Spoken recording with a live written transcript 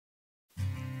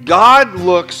God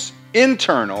looks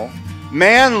internal,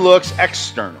 man looks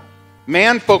external.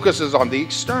 Man focuses on the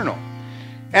external.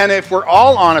 And if we're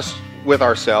all honest with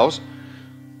ourselves,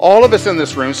 all of us in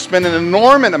this room spend an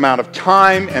enormous amount of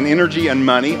time and energy and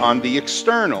money on the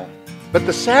external. But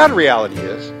the sad reality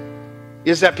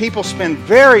is that people spend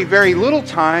very, very little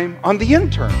time on the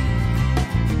internal.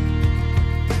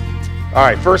 All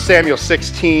right, 1 Samuel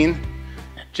 16.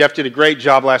 Jeff did a great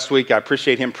job last week. I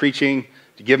appreciate him preaching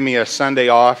to give me a Sunday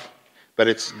off. But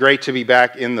it's great to be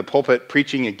back in the pulpit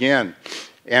preaching again.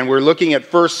 And we're looking at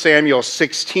 1 Samuel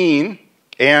 16.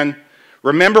 And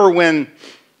remember when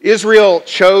Israel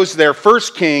chose their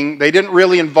first king, they didn't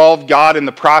really involve God in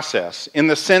the process, in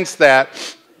the sense that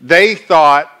they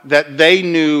thought that they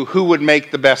knew who would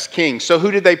make the best king. So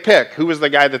who did they pick? Who was the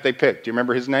guy that they picked? Do you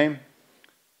remember his name?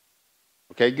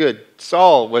 Okay, good.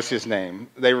 Saul was his name.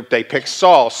 They picked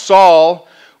Saul. Saul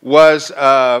was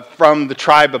from the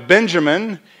tribe of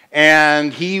Benjamin,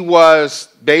 and he was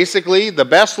basically the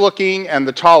best looking and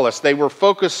the tallest. They were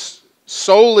focused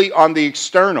solely on the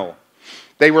external.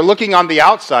 They were looking on the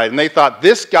outside, and they thought,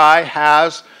 this guy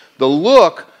has the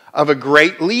look of a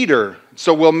great leader,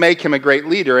 so we'll make him a great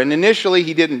leader. And initially,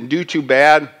 he didn't do too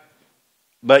bad,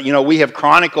 but we have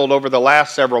chronicled over the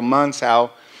last several months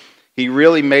how he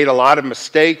really made a lot of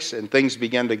mistakes, and things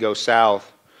began to go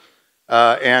south.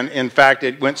 And in fact,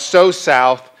 it went so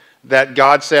south that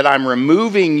God said, I'm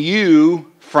removing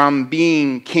you from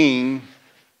being king,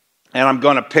 and I'm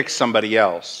going to pick somebody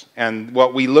else. And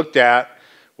what we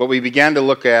began to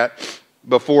look at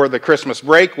before the Christmas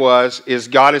break is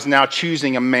God is now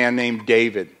choosing a man named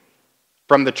David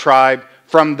from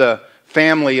the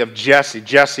family of Jesse.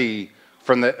 Jesse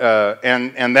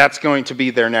and that's going to be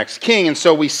their next king. And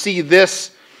so we see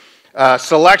this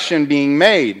selection being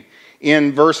made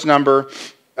in verse number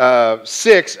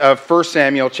 6 of 1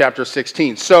 Samuel chapter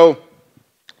 16. So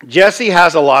Jesse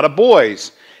has a lot of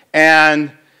boys,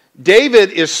 and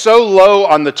David is so low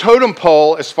on the totem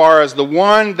pole as far as the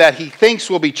one that he thinks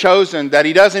will be chosen that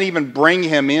he doesn't even bring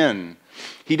him in.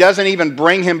 He doesn't even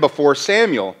bring him before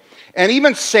Samuel. And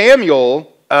even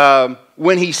Samuel,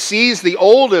 when he sees the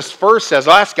oldest first, says,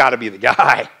 oh, that's got to be the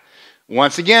guy.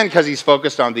 Once again, because he's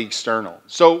focused on the external.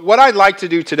 So what I'd like to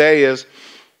do today is,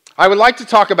 I would like to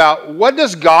talk about what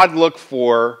does God look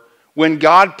for when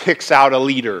God picks out a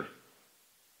leader.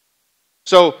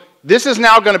 So this is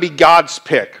now going to be God's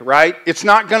pick, right? It's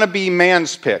not going to be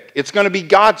man's pick. It's going to be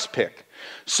God's pick.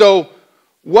 So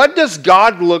what does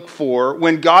God look for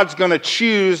when God's going to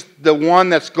choose the one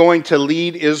that's going to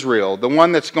lead Israel, the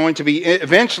one that's going to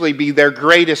eventually be their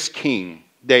greatest king,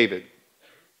 David?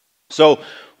 So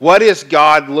what is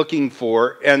God looking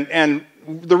for? And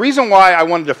the reason why I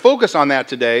wanted to focus on that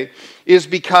today is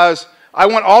because I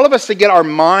want all of us to get our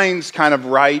minds kind of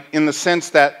right in the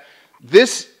sense that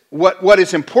what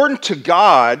is important to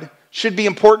God should be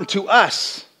important to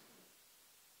us.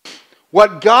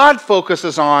 What God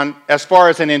focuses on as far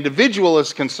as an individual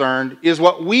is concerned is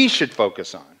what we should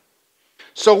focus on.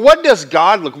 So what does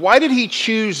God look? Why did he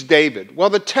choose David? Well,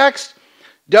 the text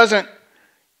doesn't,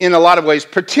 in a lot of ways,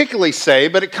 particularly say,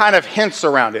 but it kind of hints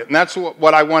around it. And that's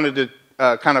what I wanted to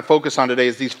kind of focus on today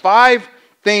is these 5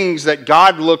 things that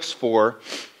God looks for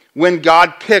when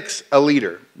God picks a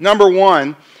leader. Number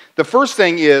 1, the first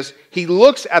thing is he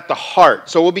looks at the heart.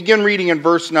 So we'll begin reading in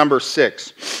verse number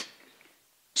 6.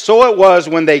 So it was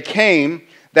when they came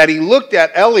that he looked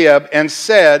at Eliab and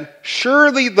said,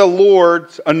 surely the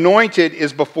Lord's anointed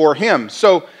is before him.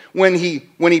 So when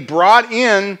he brought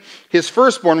in his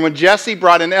firstborn, when Jesse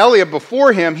brought in Eliab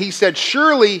before him, he said,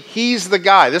 surely he's the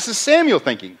guy. This is Samuel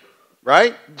thinking,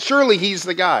 right? Surely he's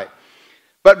the guy.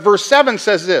 But verse 7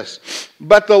 says this,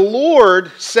 but the Lord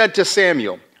said to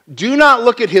Samuel, do not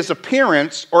look at his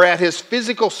appearance or at his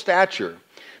physical stature,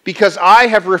 because I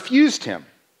have refused him.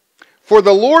 For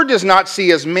the Lord does not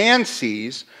see as man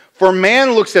sees, for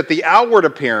man looks at the outward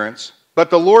appearance, but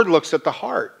the Lord looks at the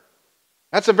heart.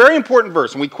 That's a very important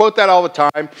verse, and we quote that all the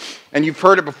time, and you've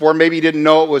heard it before. Maybe you didn't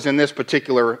know it was in this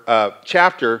particular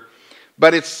chapter,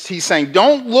 but he's saying,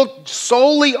 don't look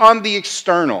solely on the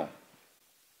external.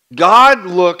 God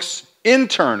looks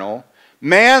internal,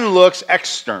 man looks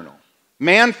external.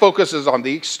 Man focuses on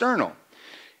the external.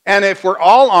 And if we're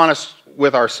all honest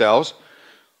with ourselves,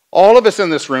 all of us in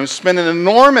this room spend an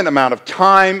enormous amount of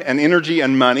time and energy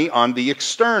and money on the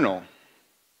external.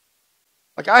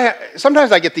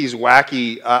 Sometimes I get these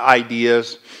wacky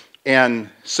ideas, and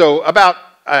so about,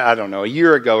 I don't know, a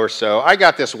year ago or so, I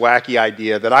got this wacky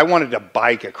idea that I wanted to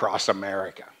bike across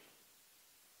America.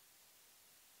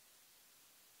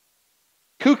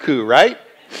 Cuckoo, right?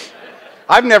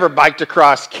 I've never biked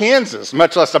across Kansas,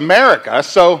 much less America,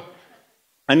 so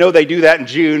I know they do that in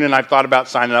June, and I've thought about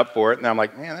signing up for it, and I'm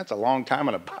like, man, that's a long time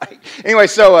on a bike. Anyway,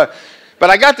 but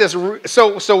I got this,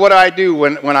 so what do I do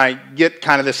when I get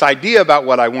kind of this idea about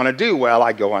what I want to do? Well,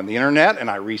 I go on the internet, and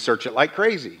I research it like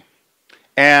crazy.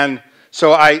 And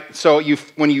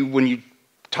when you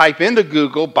type into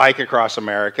Google, Bike Across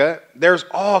America, there's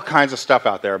all kinds of stuff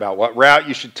out there about what route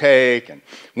you should take, and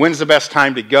when's the best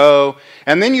time to go.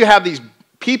 And then you have these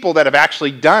people that have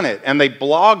actually done it, and they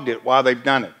blogged it while they've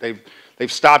done it.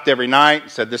 They've stopped every night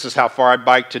and said, this is how far I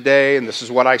biked today, and this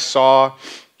is what I saw.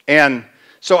 And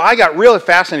so I got really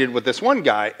fascinated with this one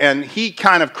guy, and he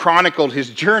kind of chronicled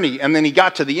his journey, and then he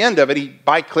got to the end of it. He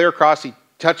biked clear across, he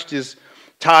touched his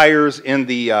tires in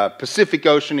the Pacific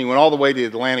Ocean, he went all the way to the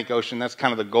Atlantic Ocean. That's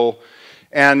kind of the goal.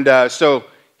 And so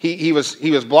he was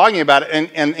blogging about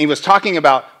it, and he was talking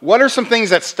about what are some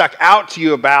things that stuck out to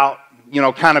you about,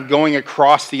 kind of going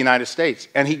across the United States.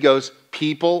 And he goes,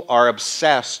 people are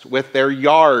obsessed with their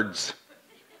yards.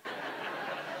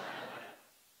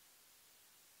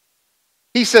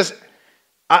 He says,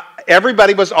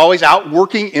 everybody was always out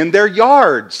working in their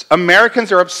yards.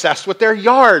 Americans are obsessed with their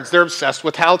yards. They're obsessed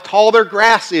with how tall their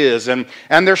grass is and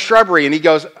their shrubbery. And he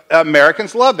goes,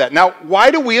 Americans love that. Now,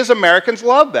 why do we as Americans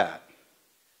love that?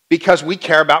 Because we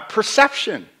care about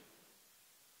perception.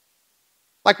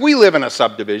 Like, we live in a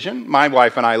subdivision. My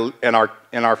wife and I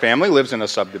and our family lives in a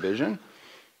subdivision.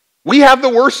 We have the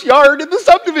worst yard in the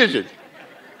subdivision.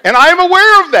 And I am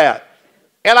aware of that.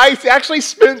 And I actually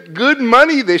spent good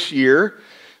money this year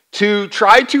to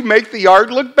try to make the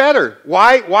yard look better.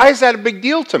 Why is that a big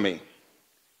deal to me?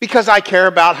 Because I care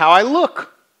about how I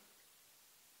look.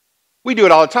 We do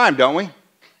it all the time, don't we?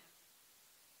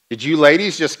 Did you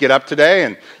ladies just get up today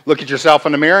and look at yourself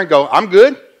in the mirror and go, I'm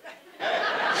good?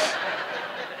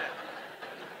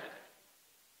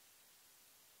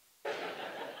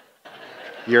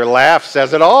 Your laugh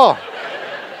says it all.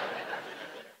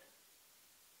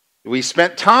 We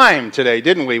spent time today,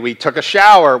 didn't we? We took a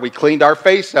shower, we cleaned our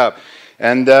face up,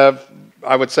 and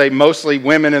I would say mostly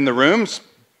women in the rooms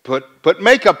put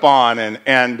makeup on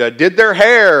and did their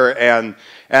hair,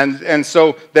 and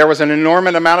so there was an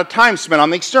enormous amount of time spent on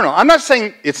the external. I'm not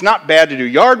saying it's not bad to do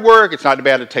yard work, it's not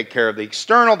bad to take care of the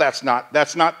external, that's not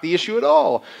the issue at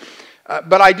all.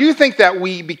 But I do think that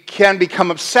we can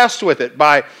become obsessed with it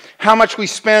by how much we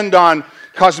spend on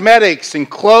cosmetics and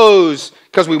clothes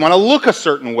because we want to look a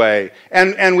certain way.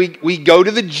 And we go to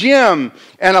the gym,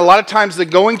 and a lot of times the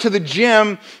going to the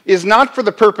gym is not for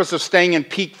the purpose of staying in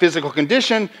peak physical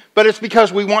condition, but it's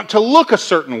because we want to look a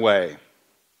certain way.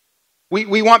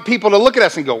 We want people to look at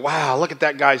us and go, wow, look at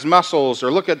that guy's muscles,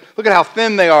 or look at how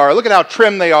thin they are, or look at how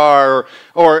trim they are,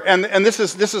 and this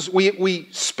is we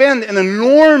spend an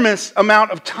enormous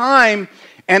amount of time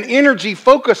and energy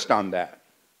focused on that.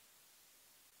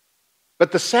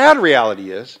 But the sad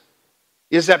reality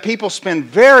is that people spend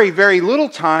very, very little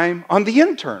time on the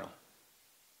internal.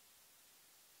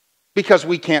 Because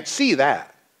we can't see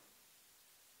that.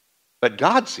 But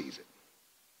God sees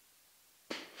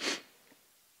it.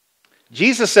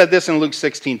 Jesus said this in Luke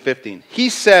 16:15. He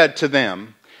said to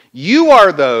them, you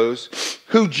are those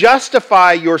who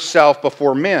justify yourself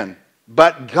before men,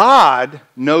 but God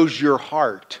knows your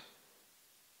heart.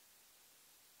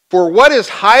 For what is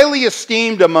highly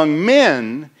esteemed among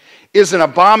men is an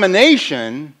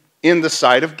abomination in the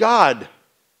sight of God.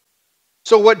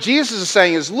 So what Jesus is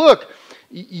saying is, look,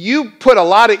 you put a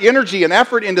lot of energy and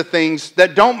effort into things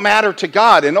that don't matter to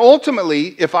God. And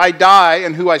ultimately, if I die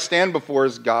and who I stand before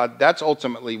is God, that's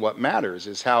ultimately what matters,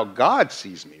 is how God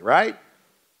sees me, right?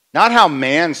 Not how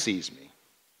man sees me.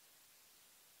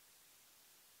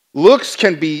 Looks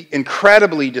can be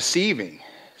incredibly deceiving,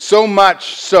 so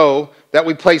much so that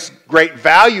we place great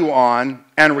value on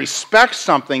and respect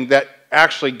something that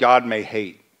actually God may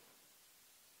hate.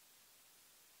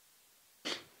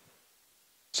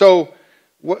 So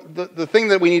the thing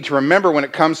that we need to remember when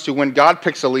it comes to when God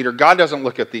picks a leader, God doesn't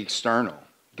look at the external.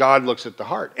 God looks at the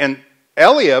heart. And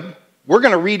Eliab, we're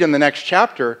going to read in the next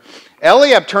chapter,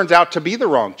 Eliab turns out to be the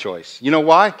wrong choice. You know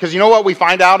why? Because you know what we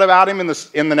find out about him in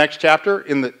the next chapter?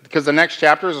 Because the next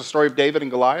chapter is the story of David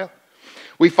and Goliath.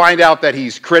 We find out that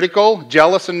he's critical,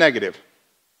 jealous, and negative.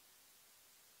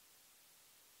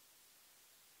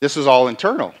 This is all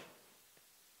internal.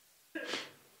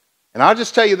 And I'll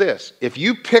just tell you this. If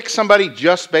you pick somebody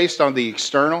just based on the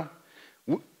external,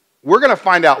 we're going to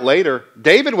find out later,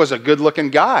 David was a good-looking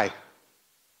guy.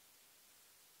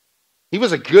 He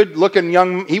was a good-looking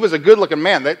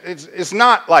man. It's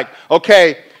not like,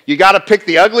 okay, you got to pick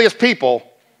the ugliest people.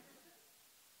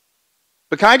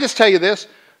 But can I just tell you this?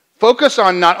 Focus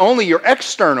on not only your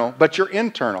external, but your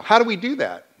internal. How do we do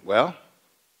that? Well,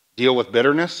 deal with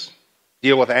bitterness,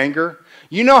 deal with anger.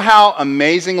 You know how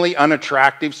amazingly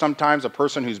unattractive sometimes a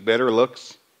person who's bitter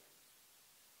looks?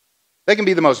 They can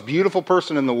be the most beautiful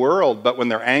person in the world, but when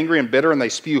they're angry and bitter and they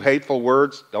spew hateful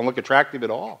words, don't look attractive at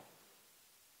all.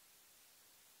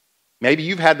 Maybe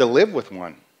you've had to live with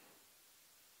one.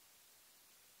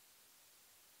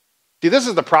 See, this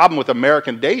is the problem with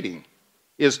American dating,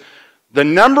 is the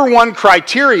number one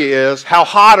criteria is how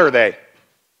hot are they?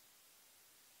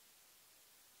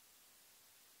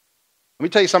 Let me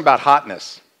tell you something about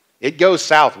hotness. It goes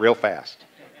south real fast.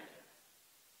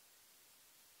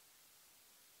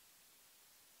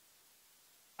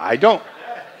 I don't.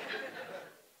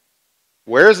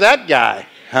 Where's that guy?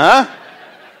 Huh?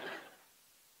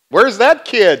 Where's that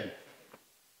kid?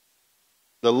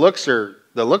 The looks are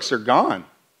gone.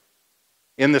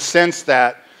 In the sense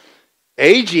that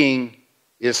aging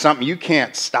is something you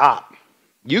can't stop.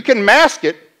 You can mask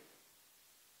it,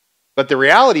 but the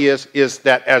reality is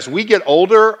that as we get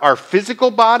older, our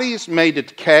physical bodies may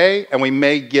decay and we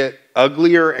may get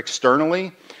uglier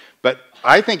externally. But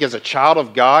I think as a child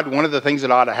of God, one of the things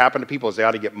that ought to happen to people is they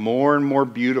ought to get more and more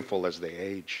beautiful as they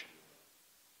age.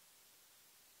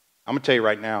 I'm going to tell you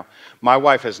right now, my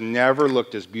wife has never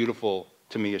looked as beautiful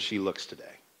to me as she looks today.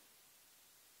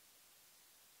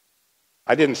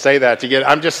 I didn't say that to get,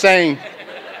 I'm just saying,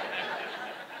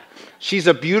 she's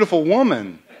a beautiful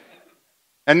woman.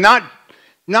 And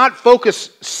not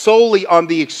focused solely on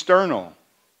the external,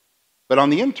 but on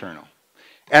the internal.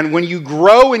 And when you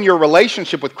grow in your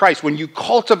relationship with Christ, when you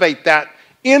cultivate that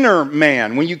inner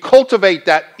man, when you cultivate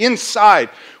that inside,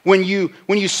 when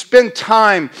you spend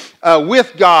time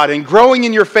with God and growing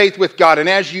in your faith with God, and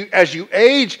as you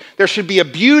age, there should be a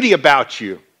beauty about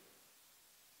you.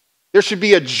 There should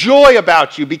be a joy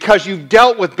about you because you've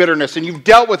dealt with bitterness and you've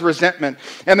dealt with resentment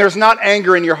and there's not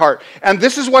anger in your heart. And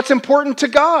this is what's important to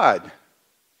God.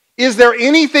 Is there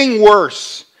anything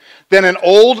worse than an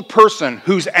old person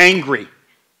who's angry?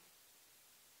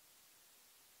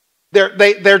 They've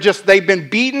been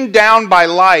beaten down by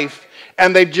life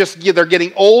and they're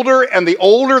getting older, and the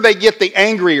older they get, the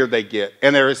angrier they get.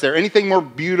 And is there anything more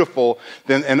beautiful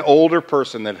than an older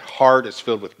person that heart is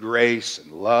filled with grace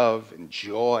and love and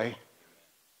joy?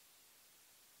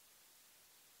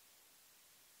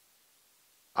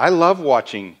 I love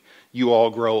watching you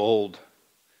all grow old,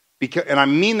 and I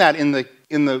mean that in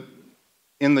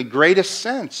the greatest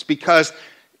sense, because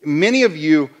many of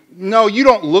you, no, you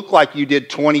don't look like you did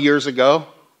 20 years ago,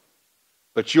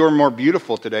 but you're more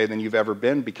beautiful today than you've ever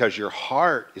been because your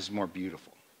heart is more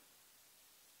beautiful.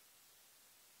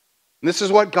 And this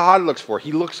is what God looks for.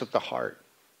 He looks at the heart.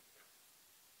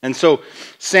 And so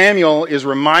Samuel is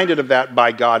reminded of that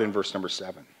by God in verse number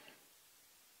 7.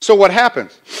 So what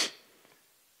happens?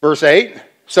 Verse 8,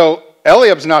 so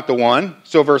Eliab's not the one.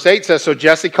 So verse 8 says, so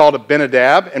Jesse called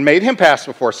Abinadab and made him pass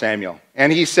before Samuel.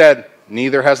 And he said,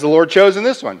 neither has the Lord chosen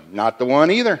this one. Not the one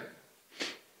either.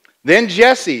 Then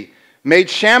Jesse made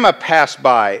Shammah pass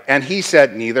by, and he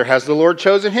said, neither has the Lord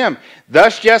chosen him.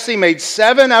 Thus Jesse made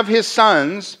 7 of his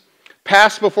sons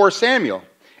pass before Samuel.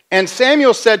 And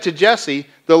Samuel said to Jesse,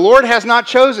 the Lord has not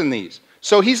chosen these.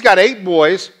 So he's got 8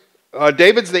 boys.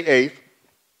 David's the 8th.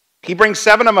 He brings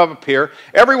 7 of them up here.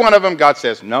 Every one of them, God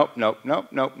says, nope, nope, nope,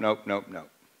 nope, nope, nope, nope.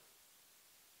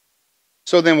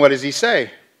 So then what does he say?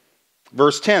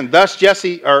 Verse 10,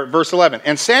 verse 11.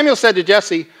 And Samuel said to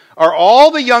Jesse, are all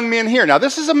the young men here? Now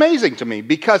this is amazing to me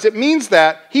because it means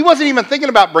that he wasn't even thinking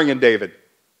about bringing David.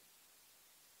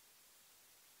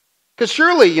 Because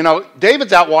surely,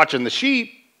 David's out watching the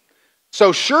sheep.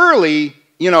 So surely,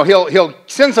 he'll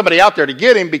send somebody out there to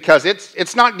get him because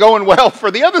it's not going well for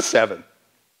the other 7.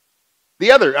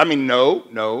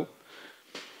 No.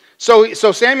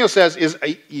 So Samuel says,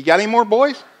 you got any more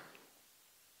boys?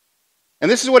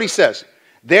 And this is what he says.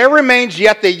 There remains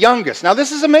yet the youngest. Now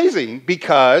this is amazing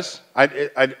because,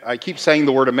 I keep saying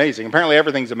the word amazing. Apparently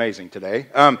everything's amazing today.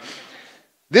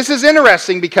 This is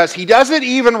interesting because he doesn't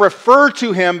even refer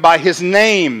to him by his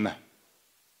name.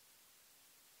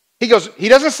 He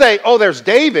doesn't say, oh, there's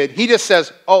David. He just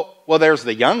says, oh, well, there's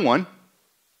the young one.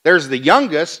 There's the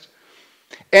youngest.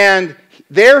 And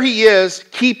there he is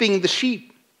keeping the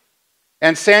sheep.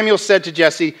 And Samuel said to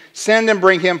Jesse, send and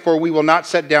bring him, for we will not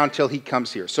sit down till he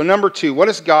comes here. So number 2, what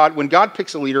is God? When God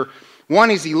picks a leader,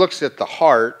 one is he looks at the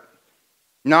heart,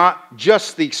 not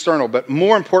just the external, but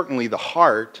more importantly, the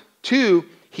heart. 2,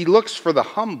 he looks for the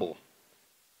humble.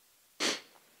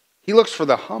 He looks for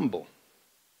the humble.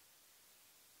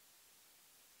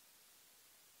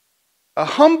 A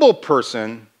humble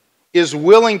person is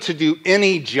willing to do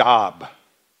any job,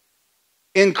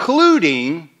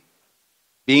 including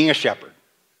being a shepherd.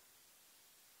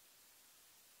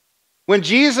 When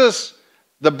Jesus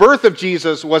the birth of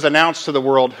Jesus was announced to the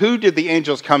world, who did the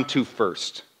angels come to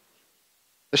first?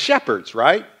 The shepherds,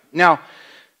 right? Now,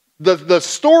 the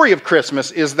story of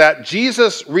Christmas is that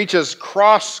Jesus reaches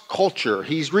cross-culture.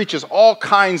 He reaches all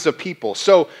kinds of people.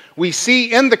 So we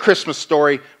see in the Christmas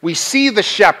story, we see the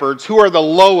shepherds, who are the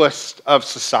lowest of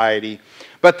society.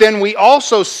 But then we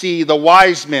also see the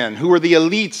wise men, who are the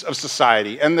elites of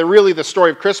society. And really the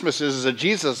story of Christmas is that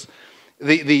Jesus,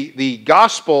 the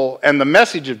gospel and the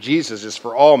message of Jesus is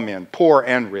for all men, poor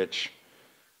and rich,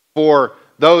 for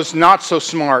those not so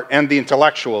smart and the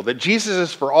intellectual, that Jesus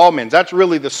is for all men. That's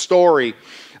really the story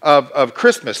of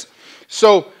Christmas.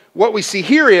 So what we see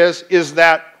here is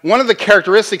that one of the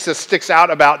characteristics that sticks out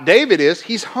about David is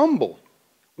he's humble.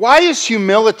 Why is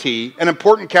humility an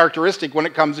important characteristic when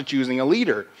it comes to choosing a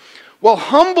leader? Well,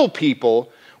 humble people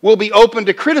will be open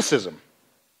to criticism.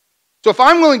 So if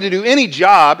I'm willing to do any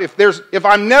job, if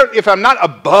I'm not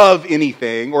above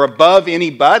anything or above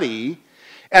anybody,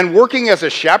 and working as a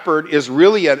shepherd is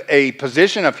really a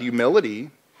position of humility,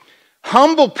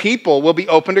 humble people will be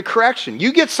open to correction.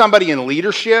 You get somebody in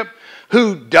leadership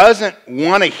who doesn't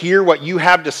want to hear what you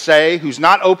have to say, who's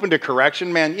not open to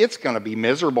correction, man, it's going to be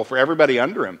miserable for everybody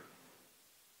under him.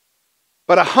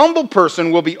 But a humble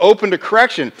person will be open to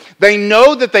correction. They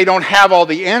know that they don't have all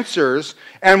the answers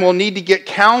and will need to get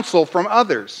counsel from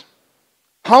others.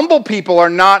 Humble people are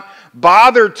not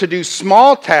bothered to do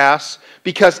small tasks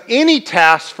because any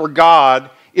task for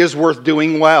God is worth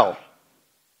doing well.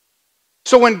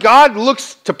 So when God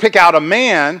looks to pick out a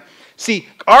man, see,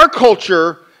 our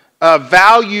culture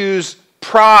values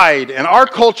pride, and our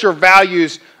culture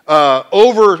values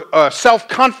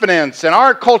self-confidence, and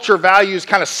our culture values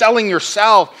kind of selling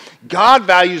yourself. God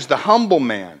values the humble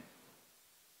man,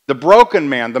 the broken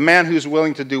man, the man who's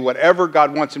willing to do whatever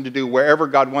God wants him to do, wherever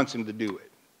God wants him to do it.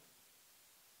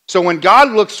 So when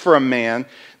God looks for a man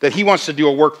that he wants to do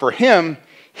a work for him,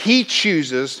 he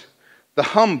chooses the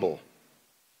humble.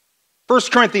 1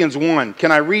 Corinthians 1.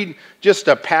 Can I read just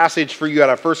a passage for you out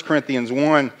of 1 Corinthians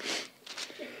 1?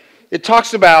 It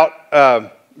talks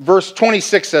about, verse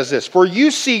 26 says this, "For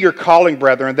you see your calling,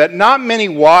 brethren, that not many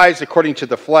wise according to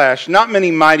the flesh, not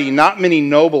many mighty, not many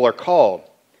noble are called.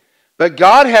 But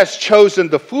God has chosen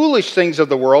the foolish things of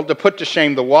the world to put to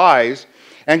shame the wise,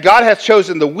 and God hath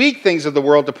chosen the weak things of the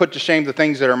world to put to shame the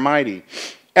things that are mighty.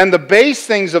 And the base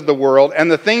things of the world and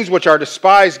the things which are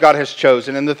despised God has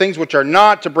chosen, and the things which are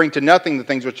not to bring to nothing the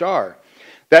things which are,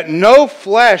 that no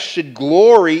flesh should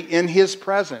glory in his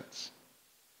presence."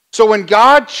 So when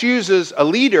God chooses a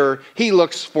leader, he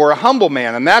looks for a humble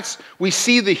man. And we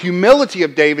see the humility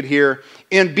of David here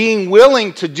in being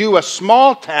willing to do a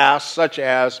small task such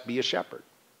as be a shepherd.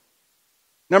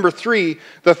 Number 3,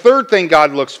 the third thing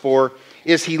God looks for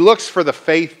is he looks for the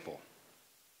faithful.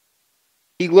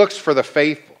 He looks for the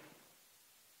faithful.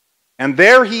 And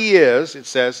there he is, it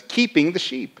says, keeping the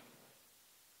sheep.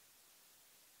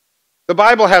 The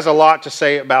Bible has a lot to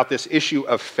say about this issue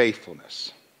of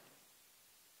faithfulness.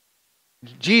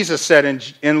 Jesus said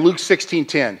in Luke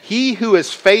 16:10, "He who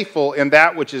is faithful in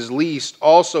that which is least,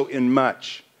 also in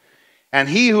much. And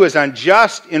he who is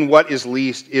unjust in what is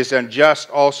least is unjust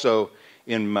also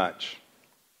in much."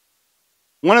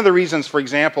 One of the reasons, for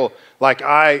example,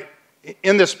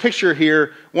 in this picture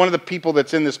here, one of the people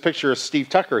that's in this picture is Steve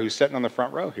Tucker, who's sitting on the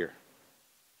front row here.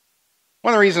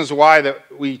 One of the reasons why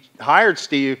that we hired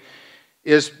Steve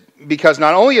is because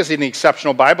not only is he an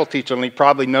exceptional Bible teacher, and he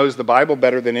probably knows the Bible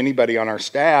better than anybody on our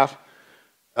staff.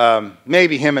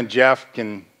 Maybe him and Jeff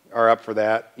are up for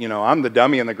that. You know, I'm the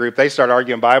dummy in the group. They start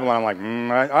arguing Bible, and I'm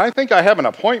like, I think I have an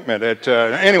appointment at...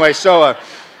 Anyway, so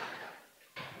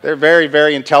they're very,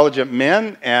 very intelligent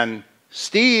men. And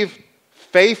Steve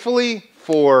faithfully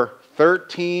for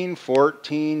 13,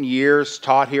 14 years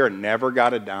taught here and never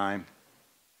got a dime.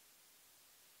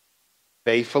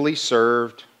 Faithfully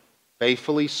served.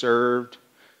 Faithfully served.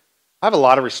 I have a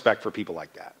lot of respect for people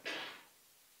like that.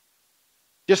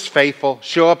 Just faithful,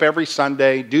 show up every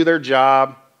Sunday, do their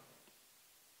job.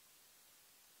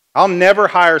 I'll never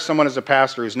hire someone as a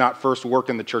pastor who's not first worked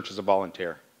in the church as a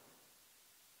volunteer.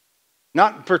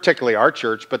 Not particularly our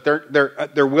church, but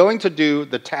they're willing to do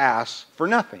the tasks for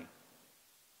nothing.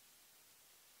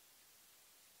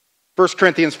 1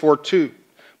 Corinthians 4:2.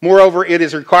 "Moreover, it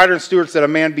is required in stewards that a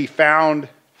man be found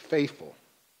faithful."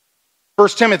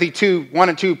 1 Timothy 2:1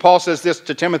 and 2, Paul says this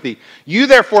to Timothy, "You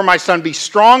therefore, my son, be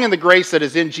strong in the grace that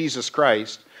is in Jesus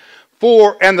Christ.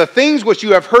 And the things which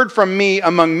you have heard from me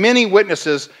among many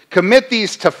witnesses, commit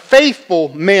these to faithful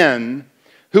men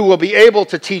who will be able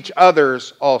to teach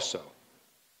others also."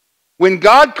 When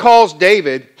God calls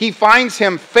David, he finds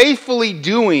him faithfully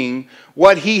doing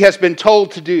what he has been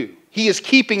told to do. He is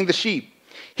keeping the sheep.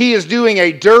 He is doing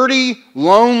a dirty,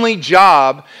 lonely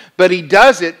job, but he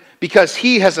does it because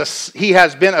he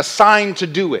has been assigned to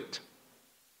do it.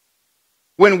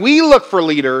 When we look for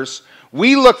leaders,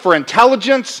 we look for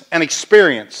intelligence and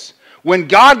experience. When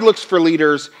God looks for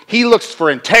leaders, he looks for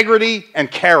integrity and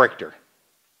character.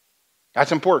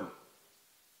 That's important.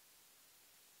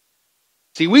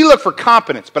 See, we look for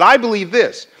competence, but I believe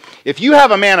this. If you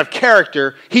have a man of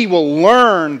character, he will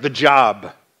learn the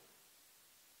job.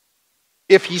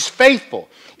 If he's faithful,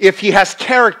 if he has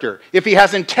character, if he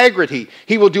has integrity,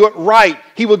 he will do it right.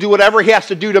 He will do whatever he has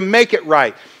to do to make it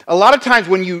right. A lot of times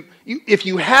if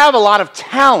you have a lot of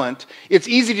talent, it's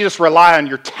easy to just rely on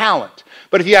your talent.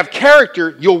 But if you have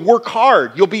character, you'll work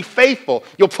hard, you'll be faithful,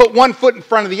 you'll put one foot in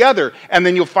front of the other, and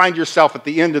then you'll find yourself at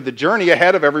the end of the journey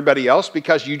ahead of everybody else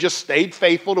because you just stayed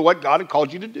faithful to what God had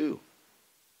called you to do.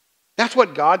 That's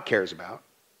what God cares about.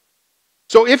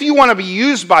 So if you want to be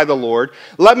used by the Lord,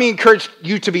 let me encourage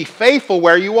you to be faithful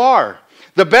where you are.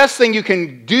 The best thing you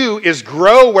can do is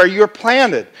grow where you're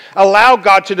planted. Allow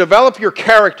God to develop your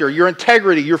character, your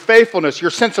integrity, your faithfulness,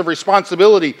 your sense of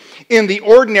responsibility in the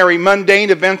ordinary, mundane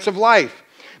events of life.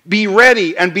 Be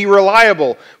ready and be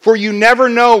reliable, for you never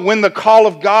know when the call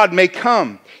of God may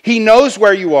come. He knows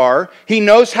where you are. He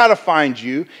knows how to find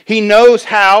you. He knows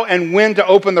how and when to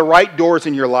open the right doors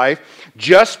in your life.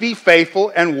 Just be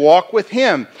faithful and walk with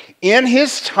him. In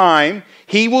his time,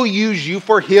 he will use you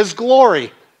for his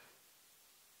glory.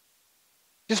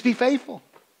 Just be faithful.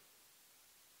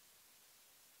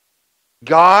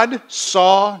 God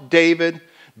saw David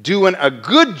doing a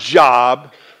good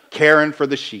job caring for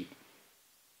the sheep.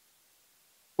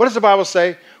 What does the Bible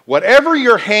say? Whatever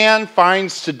your hand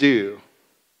finds to do,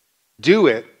 do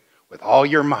it with all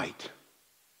your might.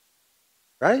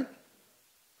 Right?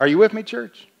 Are you with me,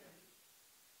 church?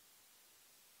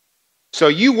 So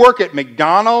you work at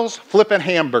McDonald's flipping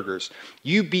hamburgers.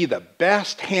 You be the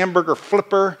best hamburger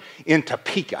flipper in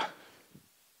Topeka.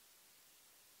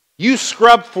 You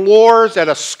scrub floors at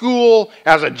a school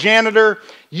as a janitor.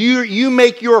 You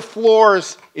make your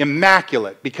floors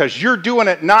immaculate because you're doing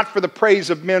it not for the praise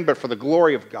of men, but for the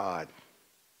glory of God.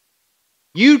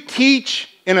 You teach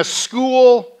in a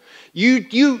school. You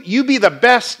be the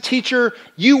best teacher.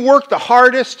 You work the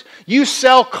hardest. You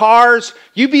sell cars.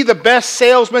 You be the best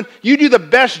salesman. You do the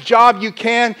best job you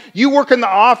can. You work in the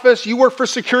office. You work for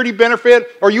security benefit,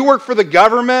 or you work for the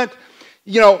government.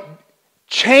 You know,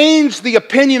 change the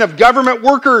opinion of government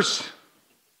workers.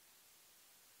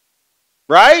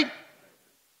 Right?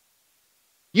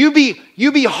 You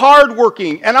be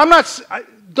hardworking. And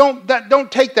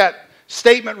don't take that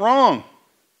statement wrong.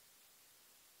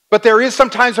 But there is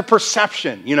sometimes a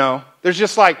perception, you know. There's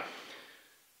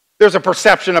a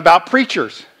perception about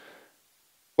preachers.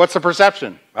 What's the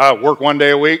perception? Work one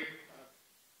day a week.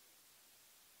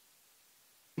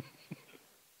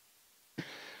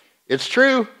 It's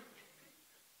true.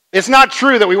 It's not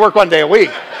true that we work one day a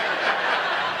week.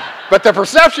 But the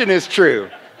perception is true.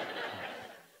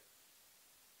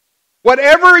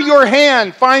 Whatever your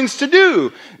hand finds to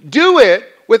do, do it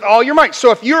with all your might.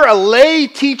 So if you're a lay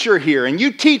teacher here and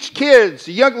you teach kids,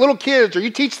 young little kids, or you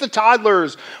teach the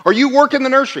toddlers, or you work in the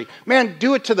nursery, man,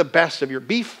 do it to the best of your.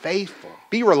 Be faithful,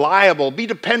 be reliable, be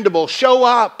dependable, show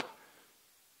up.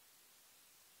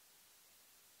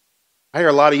 I hear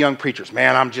a lot of young preachers,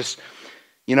 man, I'm just,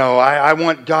 I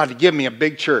want God to give me a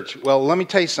big church. Well, let me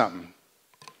tell you something.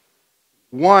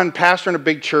 One, pastoring a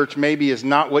big church maybe is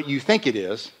not what you think it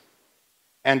is.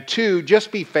 And two,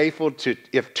 just be faithful to,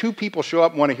 if two people show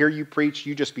up and want to hear you preach,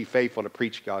 you just be faithful to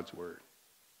preach God's word.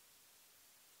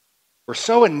 We're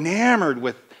so enamored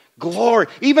with glory.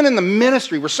 Even in the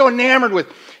ministry, we're so enamored with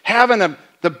having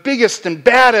the biggest and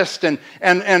baddest and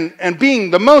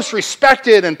being the most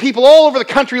respected, and people all over the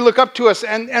country look up to us.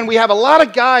 And we have a lot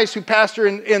of guys who pastor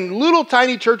in little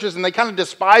tiny churches, and they kind of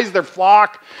despise their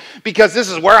flock because this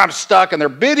is where I'm stuck, and they're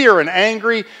bitter and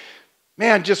angry.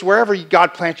 Man, just wherever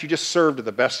God plants you, just serve to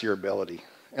the best of your ability.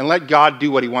 And let God do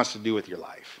what he wants to do with your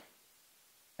life.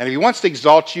 And if he wants to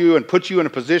exalt you and put you in a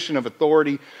position of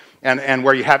authority and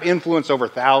where you have influence over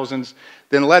thousands,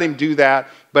 then let him do that.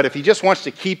 But if he just wants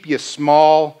to keep you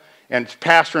small and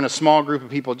pastor in a small group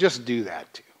of people, just do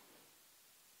that too.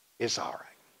 It's all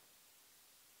right.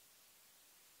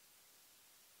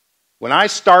 When I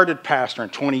started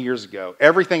pastoring 20 years ago,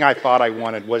 everything I thought I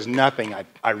wanted was nothing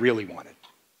I really wanted.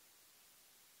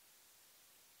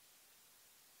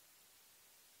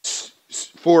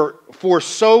 For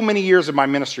so many years of my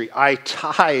ministry, I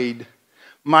tied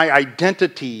my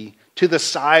identity to the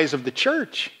size of the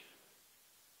church.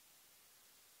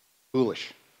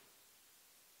 Foolish.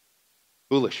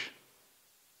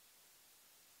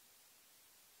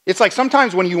 It's like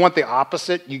sometimes when you want the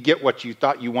opposite, you get what you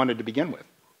thought you wanted to begin with.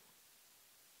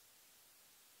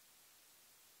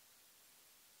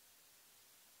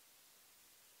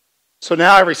 So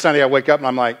now every Sunday I wake up and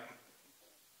I'm like,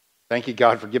 thank you,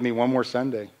 God, for giving me one more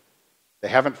Sunday. They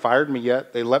haven't fired me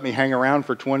yet. They let me hang around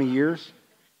for 20 years.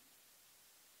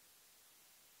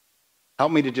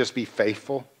 Help me to just be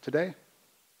faithful today.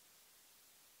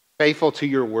 Faithful to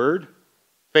your word.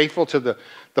 Faithful to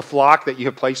the flock that you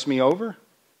have placed me over.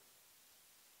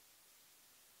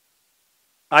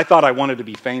 I thought I wanted to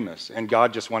be famous, and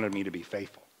God just wanted me to be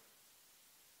faithful.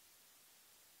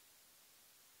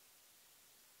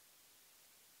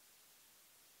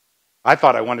 I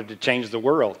thought I wanted to change the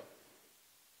world.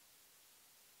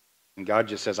 And God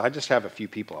just says, I just have a few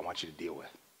people I want you to deal with.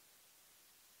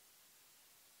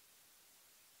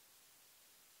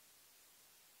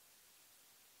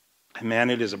 And man,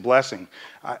 it is a blessing.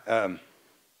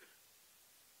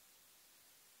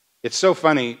 It's so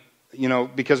funny,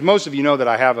 because most of you know that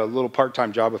I have a little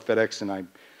part-time job with FedEx, and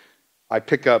I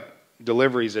pick up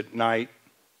deliveries at night.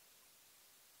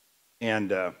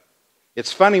 And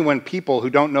it's funny when people who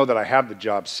don't know that I have the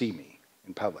job see me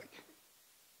in public.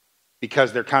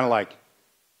 Because they're kind of like,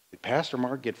 did Pastor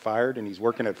Mark get fired and he's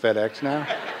working at FedEx now?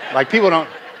 Like people don't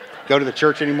go to the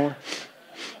church anymore.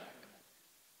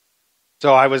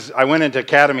 So I went into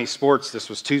Academy Sports. This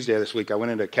was Tuesday this week. I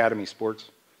went into Academy Sports.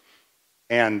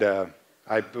 And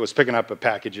I was picking up a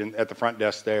package at the front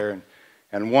desk there.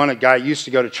 And a guy used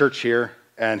to go to church here,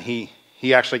 and he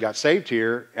actually got saved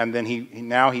here. And then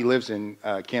now he lives in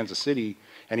Kansas City,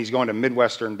 and he's going to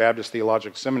Midwestern Baptist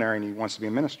Theological Seminary, and he wants to be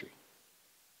in ministry.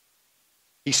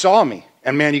 He saw me,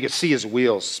 and man, you could see his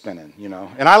wheels spinning,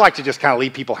 And I like to just kind of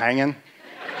leave people hanging.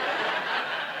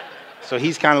 So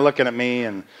he's kind of looking at me,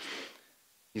 and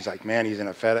he's like, man, he's in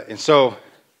a FedEx. And so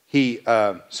he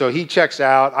checks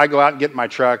out. I go out and get in my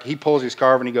truck. He pulls his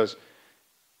car over, and he goes,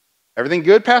 everything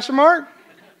good, Pastor Mark?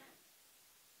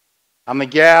 I'm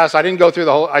like, yes. I didn't go through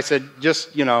the whole, I said,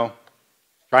 just, trying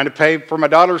to pay for my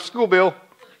daughter's school bill.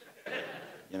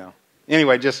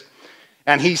 Anyway,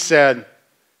 and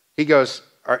he goes,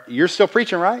 you're still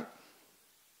preaching, right?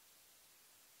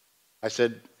 I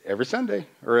said, every Sunday,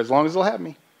 or as long as they'll have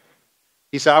me.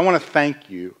 He said, I want to thank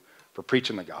you for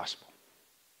preaching the gospel.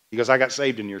 He goes, I got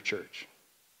saved in your church.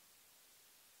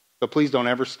 So please don't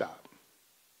ever stop.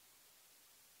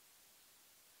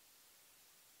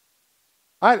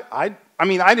 I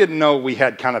didn't know we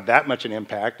had kind of that much an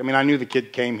impact. I knew the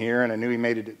kid came here, and I knew he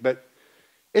made it, but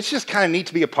it's just kind of neat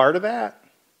to be a part of that.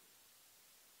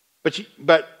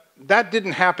 But that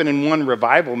didn't happen in one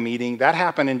revival meeting. That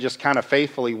happened in just kind of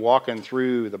faithfully walking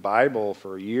through the Bible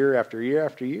for year after year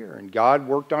after year. And God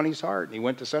worked on his heart, and he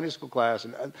went to Sunday school class.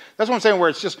 And that's what I'm saying, where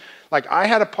it's just like I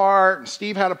had a part, and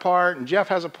Steve had a part, and Jeff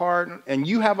has a part, and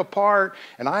you have a part,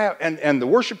 and the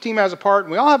worship team has a part,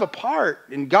 and we all have a part.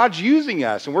 And God's using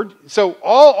us. And so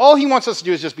all he wants us to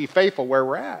do is just be faithful where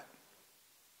we're at.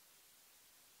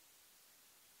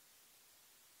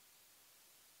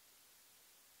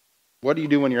 What do you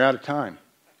do when you're out of time?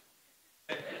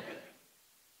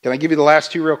 Can I give you the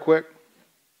last two real quick?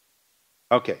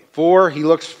 Okay. 4, he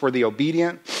looks for the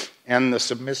obedient and the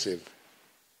submissive.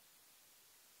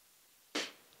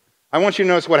 I want you to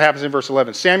notice what happens in verse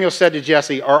 11. Samuel said to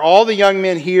Jesse, are all the young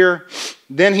men here?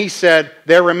 Then he said,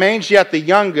 there remains yet the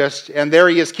youngest, and there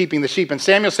he is keeping the sheep. And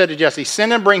Samuel said to Jesse,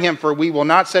 send and bring him, for we will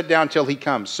not sit down till he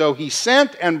comes. So he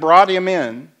sent and brought him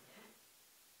in.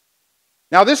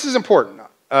 Now this is important.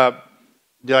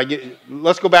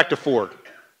 Let's go back to 4.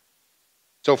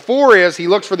 So 4 is, he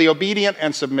looks for the obedient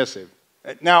and submissive.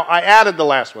 Now, I added the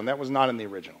last one. That was not in the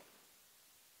original.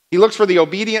 He looks for the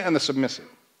obedient and the submissive.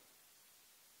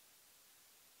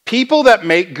 People that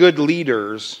make good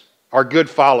leaders are good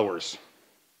followers.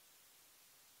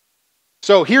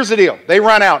 So here's the deal. They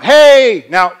run out. Hey!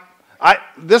 Now,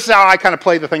 this is how I kind of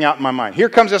play the thing out in my mind. Here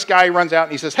comes this guy. He runs out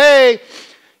and he says, hey,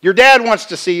 your dad wants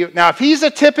to see you. Now, if he's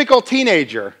a typical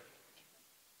teenager,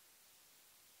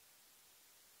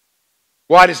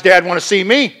 why does Dad want to see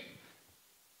me?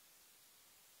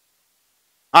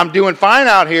 I'm doing fine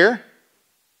out here.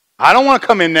 I don't want to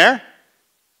come in there.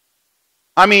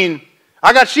 I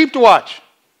got sheep to watch.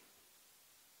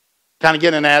 Kind of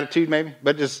getting an attitude maybe.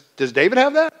 But does David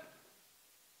have that?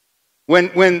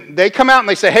 When they come out and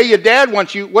they say, hey, your dad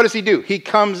wants you, what does he do? He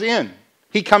comes in.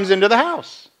 He comes into the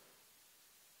house.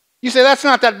 You say, that's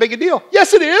not that big a deal.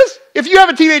 Yes, it is. If you have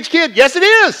a teenage kid, yes, it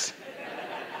is.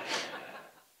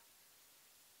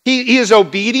 He is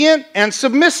obedient and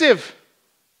submissive.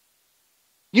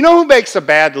 You know who makes a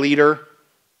bad leader?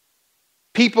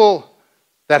 People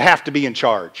that have to be in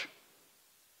charge.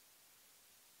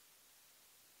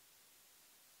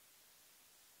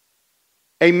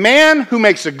 A man who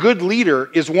makes a good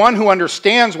leader is one who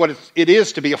understands what it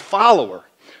is to be a follower,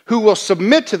 who will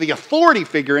submit to the authority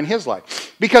figure in his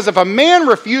life. Because if a man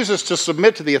refuses to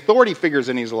submit to the authority figures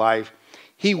in his life,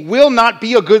 he will not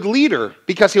be a good leader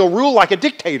because he'll rule like a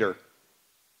dictator.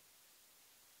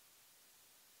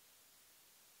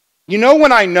 You know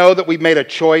when I know that we've made a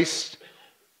choice,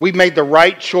 we've made the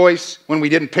right choice when we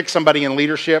didn't pick somebody in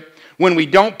leadership, when we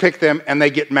don't pick them and they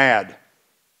get mad.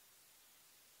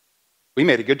 We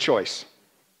made a good choice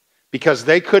because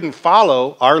they couldn't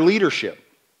follow our leadership.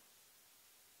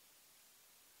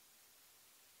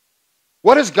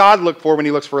 What does God look for when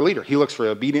he looks for a leader? He looks for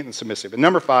obedient and submissive. And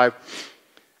number 5,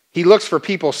 he looks for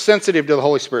people sensitive to the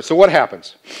Holy Spirit. So what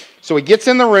happens? So he gets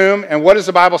in the room, and what does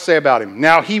the Bible say about him?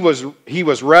 Now he was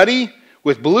ruddy,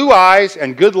 with blue eyes,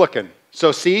 and good looking.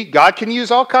 So see, God can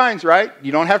use all kinds, right?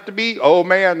 You don't have to be, oh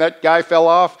man, that guy fell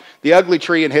off the ugly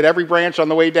tree and hit every branch on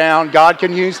the way down. God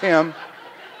can use him.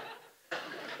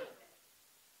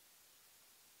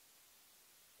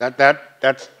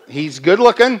 He's good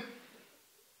looking.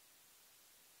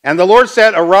 And the Lord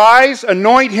said, arise,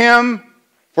 anoint him,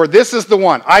 for this is the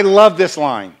one. I love this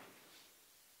line.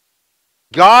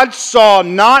 God saw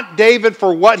not David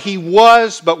for what he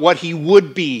was, but what he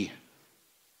would be.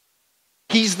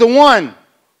 He's the one.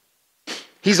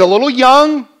 He's a little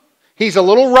young. He's a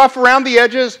little rough around the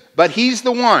edges, but he's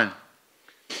the one.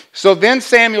 So then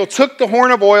Samuel took the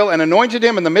horn of oil and anointed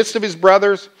him in the midst of his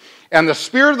brothers. And the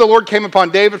Spirit of the Lord came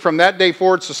upon David from that day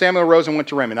forward. So Samuel arose and went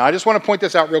to Ramah. Now I just want to point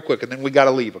this out real quick, and then we got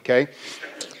to leave, okay?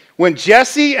 When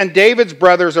Jesse and David's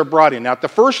brothers are brought in. Now at the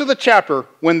first of the chapter,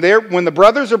 when the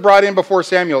brothers are brought in before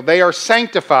Samuel, they are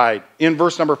sanctified in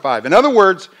verse number 5. In other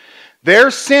words,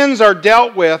 their sins are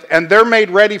dealt with and they're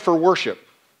made ready for worship.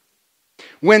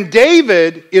 When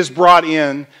David is brought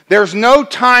in, there's no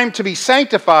time to be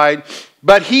sanctified,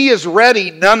 but he is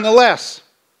ready nonetheless.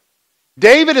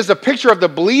 David is a picture of the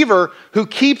believer who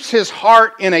keeps his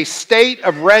heart in a state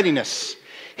of readiness.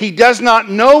 He does not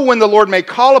know when the Lord may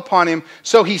call upon him,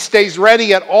 so he stays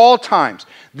ready at all times.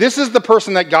 This is the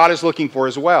person that God is looking for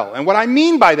as well. And what I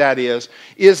mean by that is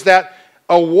that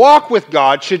a walk with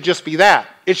God should just be that.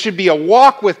 It should be a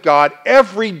walk with God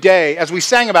every day, as we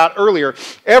sang about earlier.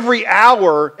 Every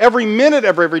hour, every minute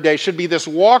of every day should be this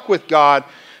walk with God,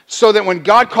 so that when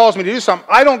God calls me to do something,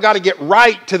 I don't got to get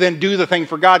right to then do the thing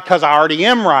for God because I already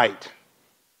am right.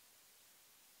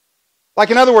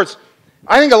 Like in other words,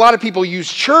 I think a lot of people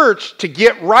use church to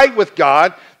get right with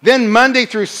God. Then Monday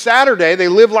through Saturday, they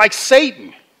live like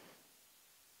Satan.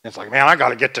 It's like, man, I got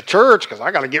to get to church because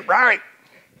I got to get right.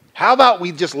 How about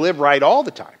we just live right all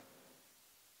the time?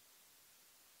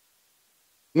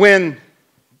 When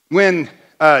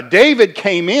David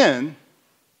came in,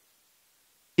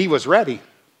 he was ready.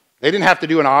 They didn't have to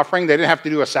do an offering. They didn't have to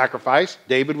do a sacrifice.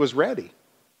 David was ready.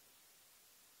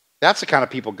 That's the kind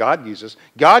of people God uses.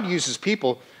 God uses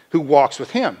people who walks with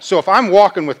him. So if I'm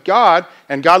walking with God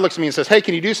and God looks at me and says, hey,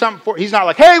 can you do something for me? He's not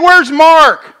like, hey, where's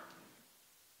Mark?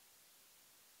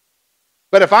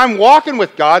 But if I'm walking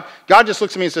with God, God just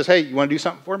looks at me and says, hey, you want to do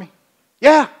something for me?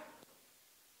 Yeah.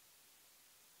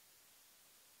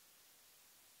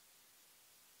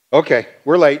 Okay,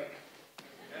 we're late.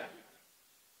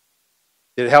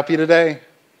 Did it help you today?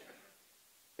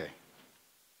 Okay.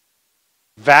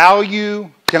 Value,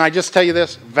 can I just tell you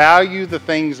this? Value the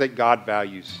things that God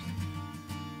values.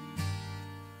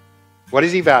 What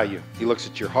does he value? He looks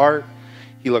at your heart.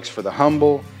 He looks for the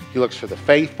humble. He looks for the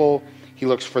faithful. He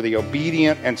looks for the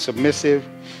obedient and submissive.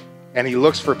 And he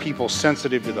looks for people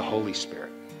sensitive to the Holy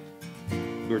Spirit,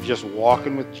 who are just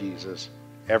walking with Jesus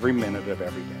every minute of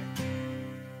every day.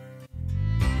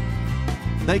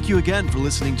 Thank you again for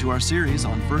listening to our series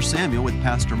on 1 Samuel with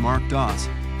Pastor Mark Dawes.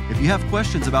 If you have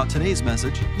questions about today's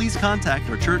message, please contact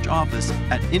our church office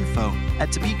at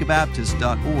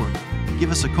info@topekabaptist.org. Give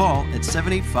us a call at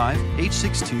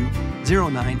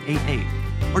 785-862-0988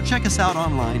 or check us out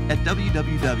online at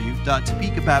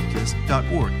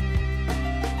www.topekabaptist.org.